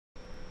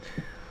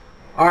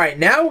Alright,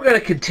 now we're going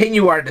to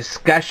continue our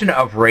discussion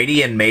of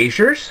radian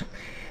measures.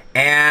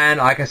 And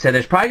like I said,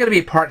 there's probably going to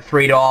be part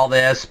 3 to all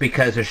this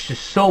because there's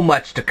just so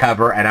much to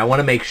cover and I want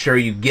to make sure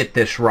you get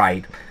this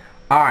right.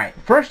 Alright,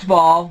 first of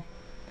all,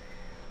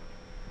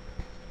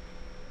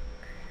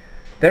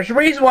 there's a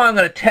reason why I'm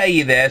going to tell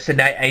you this,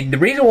 and the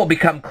reason won't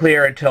become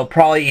clear until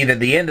probably either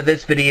the end of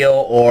this video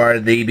or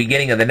the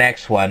beginning of the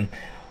next one.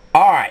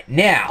 Alright,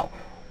 now,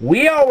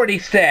 we already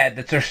said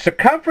that the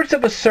circumference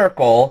of a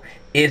circle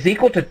is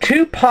equal to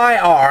 2 pi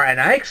r,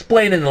 and I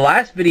explained in the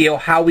last video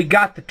how we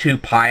got the 2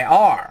 pi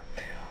r.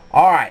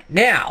 Alright,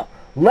 now,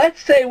 let's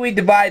say we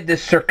divide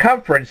this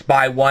circumference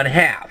by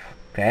 1/2.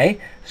 Okay,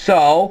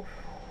 so,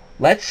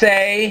 let's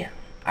say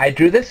I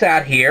drew this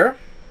out here.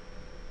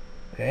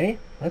 Okay,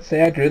 let's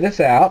say I drew this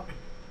out.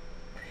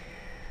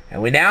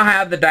 And we now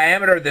have the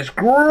diameter of this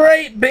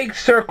great big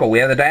circle. We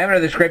have the diameter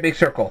of this great big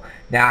circle.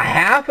 Now,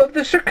 half of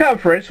the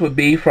circumference would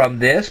be from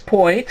this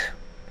point,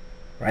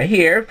 right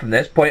here, from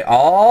this point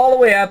all the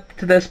way up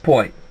to this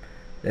point.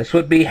 This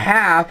would be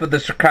half of the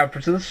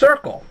circumference of the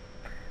circle.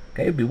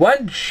 Okay, it would be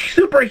one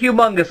super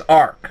humongous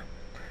arc.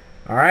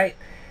 Alright,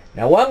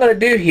 now what I'm going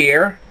to do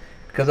here,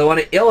 because I want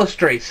to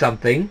illustrate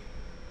something,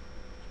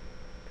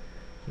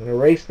 I'm going to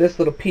erase this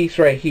little piece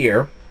right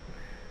here.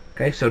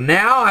 Okay, so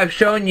now I've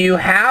shown you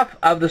half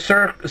of the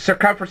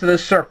circumference of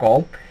this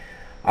circle.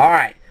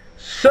 Alright,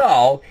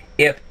 so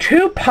if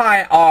 2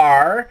 pi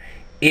r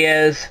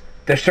is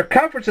the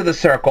circumference of the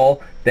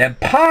circle, then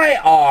pi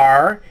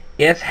r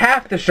is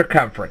half the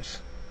circumference.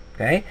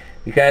 Okay,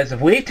 because if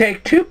we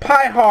take 2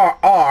 pi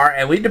r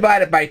and we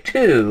divide it by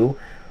 2,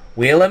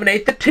 we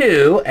eliminate the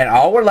 2, and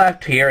all we're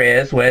left here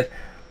is with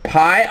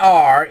pi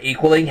r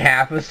equaling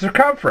half of the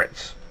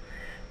circumference.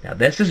 Now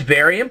this is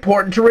very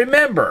important to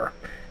remember.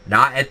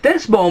 Not at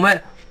this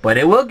moment, but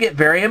it will get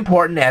very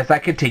important as I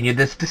continue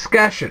this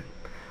discussion.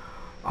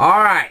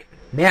 Alright,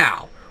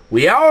 now,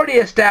 we already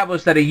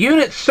established that a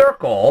unit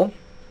circle,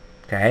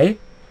 okay,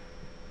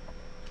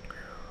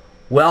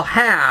 will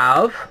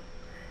have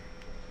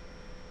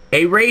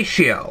a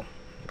ratio.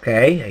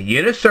 Okay, a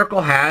unit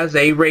circle has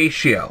a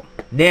ratio.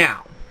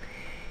 Now,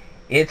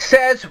 it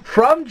says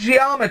from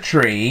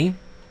geometry,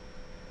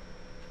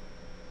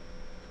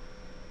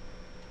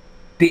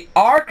 the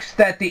arcs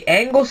that the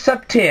angle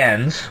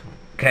subtends,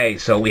 okay,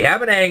 so we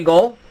have an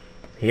angle,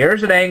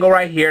 here's an angle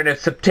right here, and it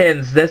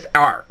subtends this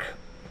arc.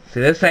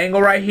 See this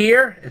angle right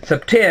here? It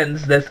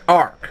subtends this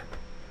arc.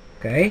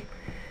 Okay?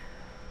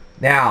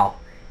 Now,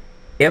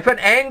 if an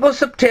angle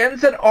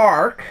subtends an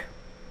arc,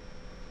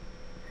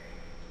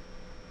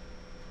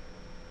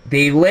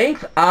 the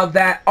length of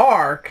that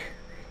arc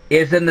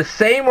is in the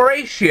same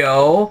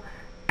ratio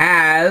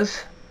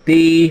as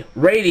the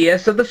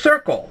radius of the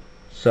circle.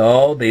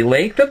 So the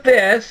length of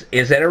this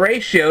is in a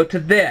ratio to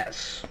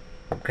this.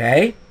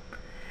 Okay?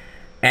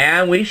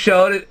 And we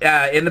showed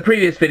in the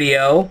previous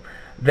video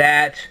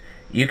that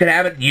you can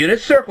have a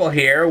unit circle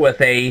here with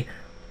a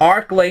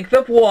arc length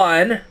of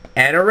 1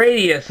 and a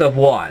radius of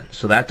 1.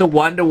 So that's a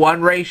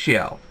 1-to-1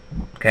 ratio.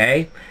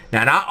 Okay?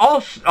 Now not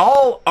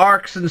all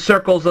arcs and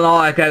circles and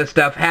all that kind of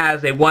stuff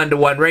has a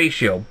 1-to-1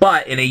 ratio.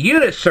 But in a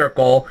unit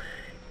circle,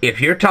 if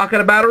you're talking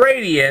about a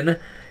radian,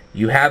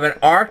 you have an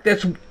arc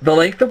that's the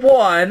length of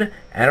 1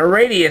 and a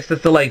radius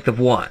that's the length of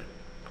 1.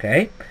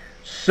 Okay?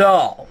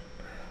 So,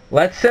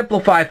 let's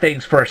simplify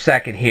things for a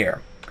second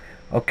here.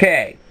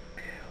 Okay.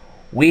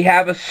 We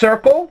have a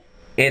circle.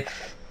 Its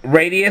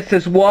radius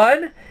is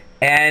 1.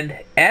 And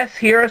S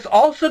here is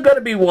also going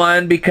to be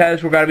 1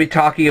 because we're going to be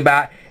talking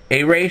about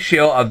a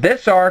ratio of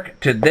this arc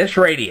to this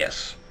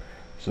radius.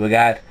 So we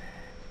got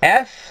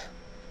S.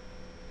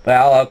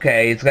 Well,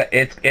 okay,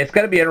 it's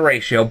going to be in a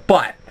ratio,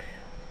 but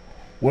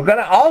we're going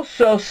to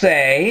also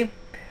say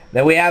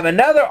that we have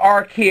another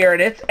arc here, and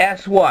it's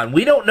S1.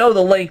 We don't know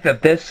the length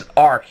of this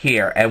arc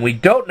here, and we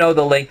don't know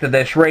the length of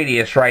this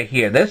radius right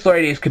here. This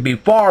radius could be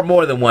far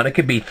more than 1. It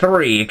could be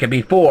 3, it could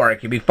be 4, it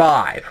could be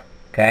 5.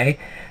 Okay?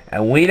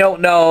 And we don't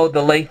know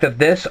the length of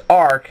this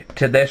arc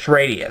to this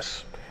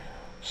radius.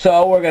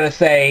 So we're going to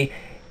say,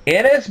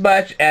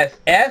 inasmuch as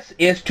S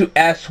is to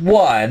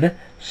S1,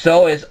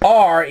 so is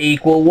R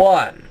equal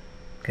 1.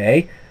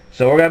 Okay?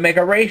 So we're going to make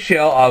a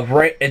ratio of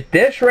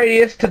this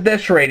radius to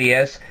this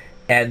radius,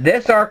 and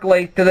this arc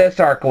length to this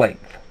arc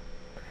length.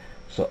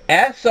 So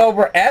S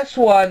over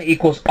S1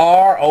 equals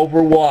R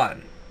over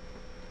 1.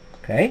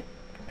 Okay?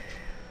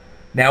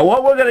 Now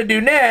what we're going to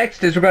do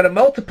next is we're going to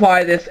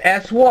multiply this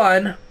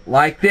S1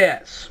 like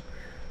this.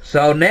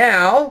 So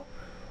now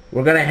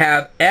we're going to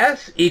have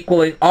S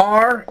equaling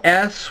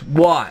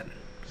RS1.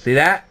 See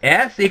that?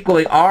 S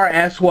equaling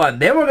RS1.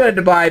 Then we're going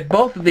to divide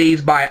both of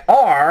these by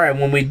R, and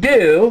when we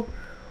do,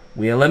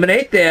 we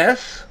eliminate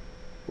this,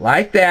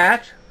 like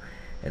that,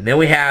 and then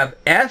we have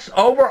S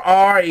over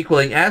R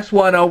equaling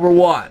S1 over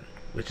 1,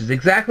 which is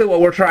exactly what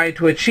we're trying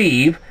to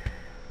achieve,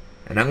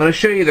 and I'm going to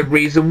show you the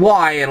reason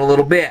why in a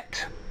little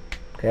bit.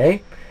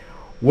 Okay?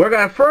 We're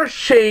going to first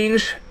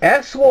change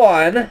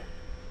S1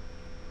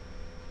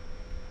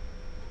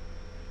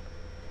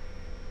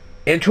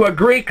 into a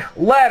Greek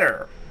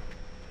letter.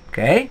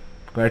 Okay?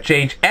 I'm going to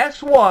change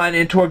S1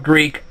 into a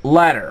Greek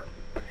letter.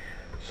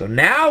 So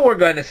now we're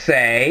going to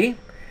say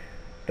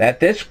that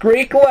this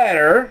Greek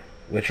letter,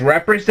 which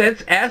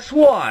represents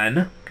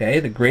S1, okay,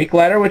 the Greek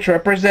letter which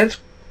represents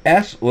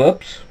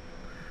whoops,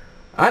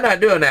 I'm not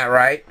doing that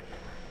right.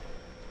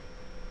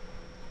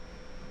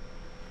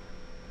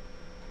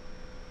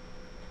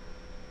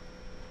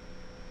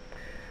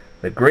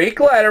 The Greek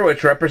letter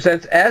which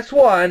represents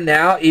S1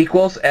 now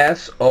equals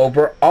S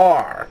over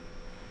R.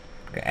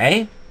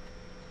 Okay?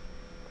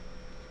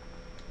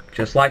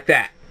 Just like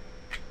that.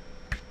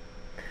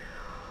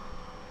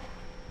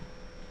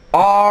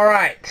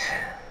 Alright.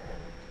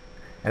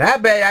 And I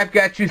bet I've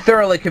got you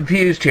thoroughly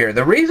confused here.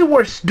 The reason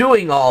we're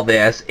doing all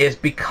this is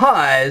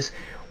because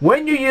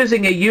when you're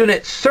using a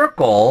unit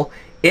circle,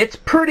 it's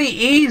pretty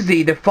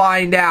easy to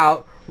find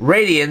out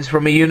radians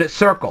from a unit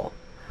circle.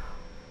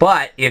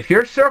 But if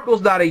your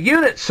circle's not a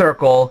unit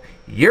circle,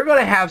 you're going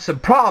to have some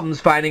problems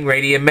finding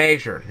radian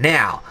measure.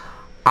 Now,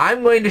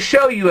 I'm going to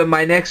show you in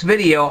my next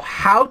video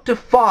how to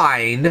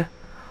find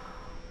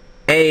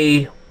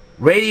a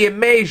radian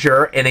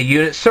measure in a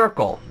unit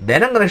circle.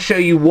 Then I'm going to show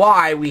you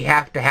why we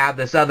have to have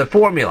this other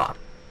formula.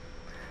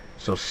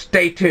 So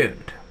stay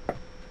tuned.